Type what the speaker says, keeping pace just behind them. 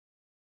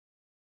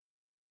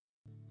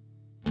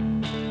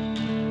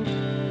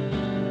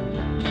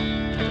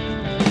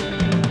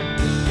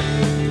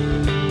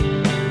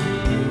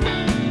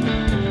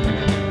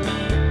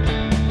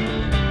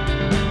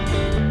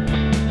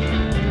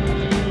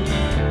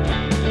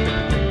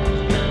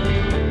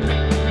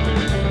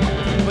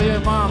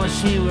mama,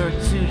 she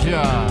worked 2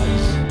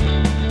 jobs.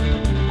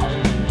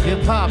 Your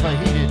papa,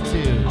 he did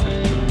too.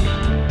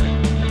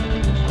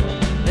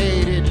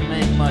 They didn't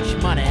make much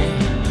money.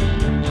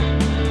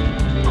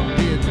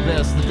 Did the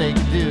best that they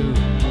could do.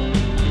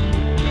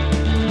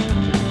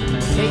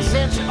 They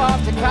sent you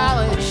off to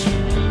college.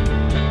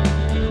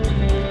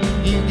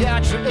 You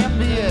got your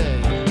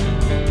MBA.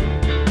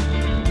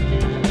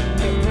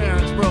 Your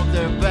parents broke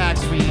their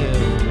backs for you,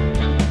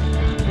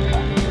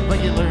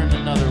 but you learned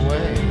another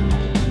way.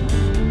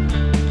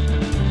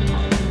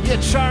 You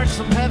charged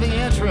some heavy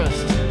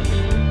interest.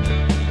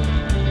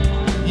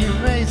 You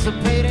made some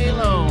payday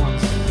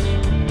loans.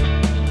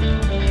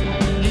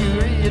 You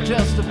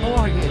readjusted a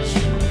mortgage,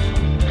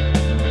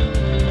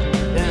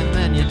 and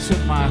then you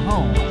took my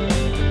home.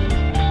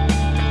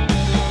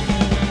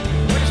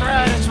 What's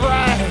right, it's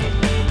right.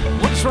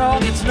 What's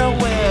wrong, it's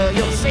nowhere.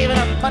 You're saving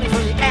up money for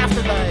the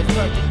afterlife,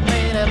 but you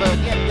may never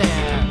get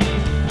there.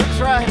 What's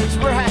right, it's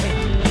right.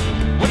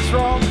 What's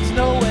wrong, it's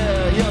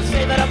nowhere. You're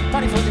saving up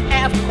money for the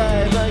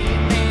afterlife, but you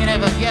may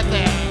never get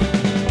there.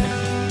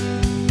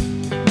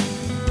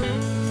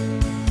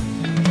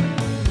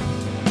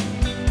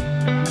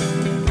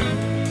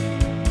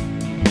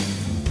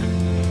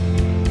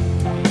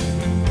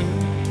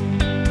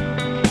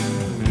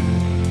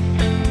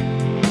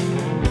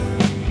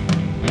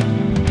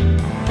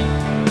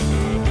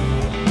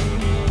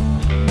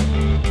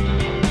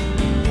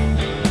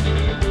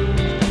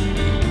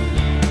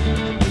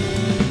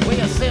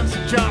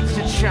 Jobs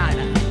to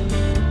China.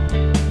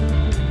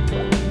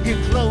 You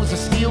close a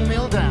steel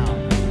mill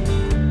down.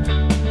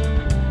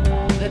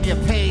 Then you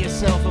pay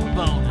yourself a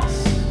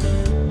bonus.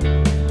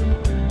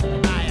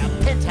 Buy a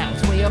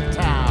penthouse way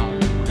uptown.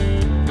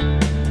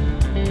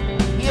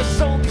 You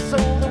sold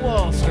to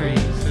Wall Street.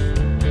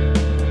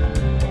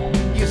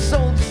 You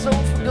sold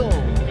for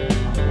gold.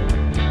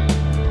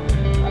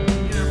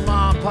 Your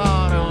mom and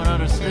pa don't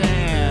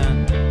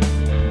understand.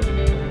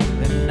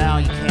 And now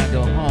you can't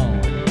go home.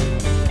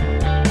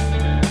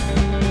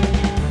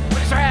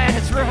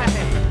 Right.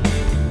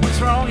 What's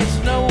wrong? It's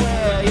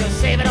nowhere. You're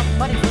saving up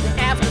money for the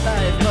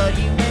afterlife, but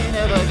you may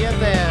never get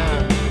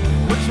there.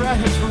 What's right?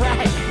 It's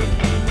right.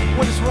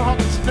 What is wrong?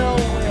 It's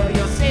nowhere.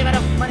 You're saving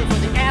up money for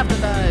the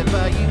afterlife,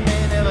 but you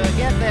may never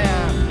get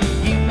there.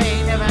 You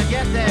may never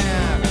get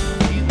there.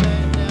 You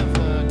may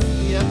never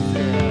get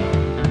there.